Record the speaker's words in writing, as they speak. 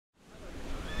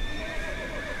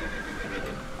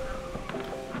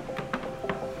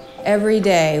Every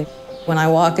day when I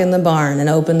walk in the barn and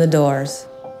open the doors,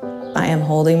 I am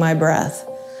holding my breath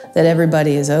that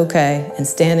everybody is okay and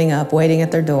standing up, waiting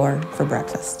at their door for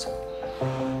breakfast.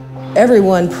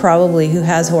 Everyone probably who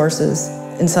has horses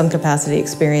in some capacity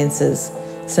experiences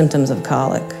symptoms of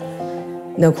colic.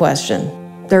 No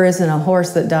question. There isn't a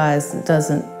horse that dies that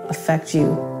doesn't affect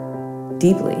you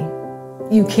deeply.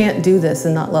 You can't do this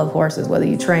and not love horses, whether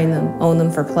you train them, own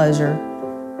them for pleasure,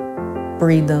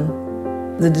 breed them.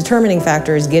 The determining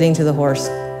factor is getting to the horse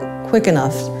quick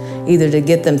enough, either to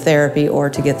get them therapy or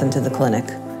to get them to the clinic.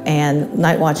 And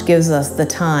NIGHTWATCH gives us the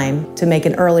time to make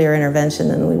an earlier intervention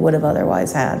than we would have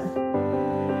otherwise had.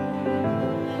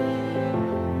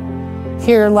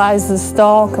 Here lies the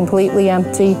stall, completely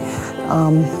empty.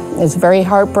 It's very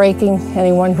heartbreaking.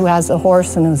 Anyone who has a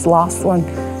horse and has lost one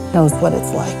knows what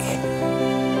it's like.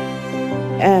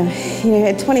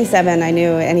 At 27, I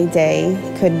knew any day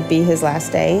could be his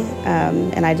last day,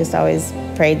 and I just always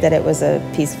prayed that it was a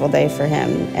peaceful day for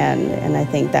him, and I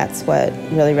think that's what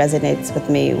really resonates with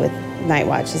me with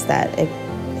NIGHTWATCH, is that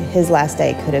his last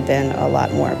day could have been a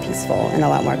lot more peaceful and a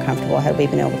lot more comfortable had we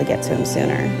been able to get to him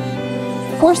sooner.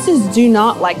 Horses do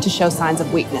not like to show signs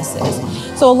of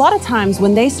weaknesses. So a lot of times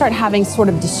when they start having sort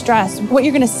of distress, what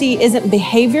you're going to see isn't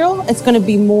behavioral, it's going to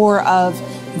be more of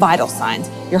vital signs.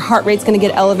 Your heart rate's going to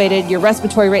get elevated, your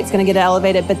respiratory rate's going to get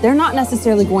elevated, but they're not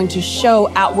necessarily going to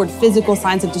show outward physical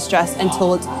signs of distress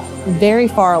until it's very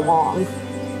far along.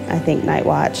 I think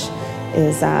NIGHTWATCH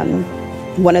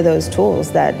is one of those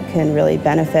tools that can really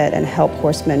benefit and help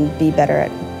horsemen be better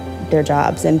at their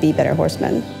jobs and be better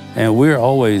horsemen. And we're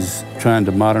always trying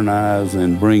to modernize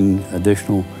and bring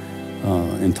additional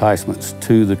enticements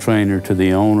to the trainer, to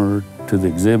the owner, to the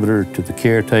exhibitor, to the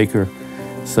caretaker,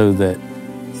 so that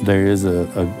there is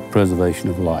a preservation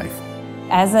of life.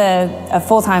 As a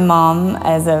full-time mom,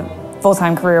 as a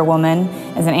full-time career woman,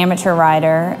 as an amateur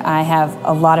rider, I have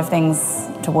a lot of things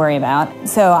to worry about.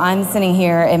 So I'm sitting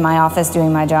here in my office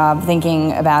doing my job,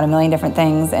 thinking about a million different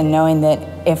things and knowing that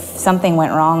if something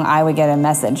went wrong, I would get a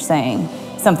message saying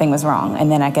something was wrong,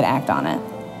 and then I could act on it.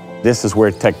 This is where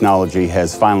technology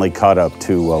has finally caught up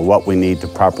to what we need to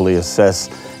properly assess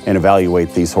and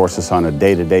evaluate these horses on a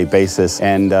day-to-day basis.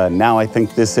 And now I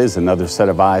think this is another set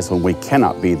of eyes when we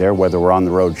cannot be there, whether we're on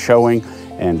the road showing,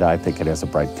 and I think it has a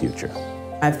bright future.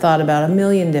 I've thought about a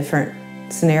million different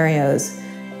scenarios,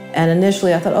 and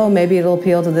initially I thought, oh, maybe it'll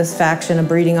appeal to this faction, a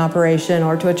breeding operation,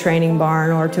 or to a training barn,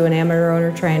 or to an amateur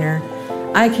owner trainer.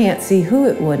 I can't see who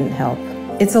it wouldn't help.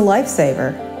 It's a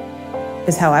lifesaver,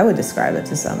 is how I would describe it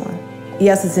to someone.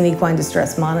 Yes, it's an equine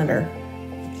distress monitor.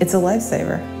 It's a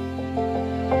lifesaver.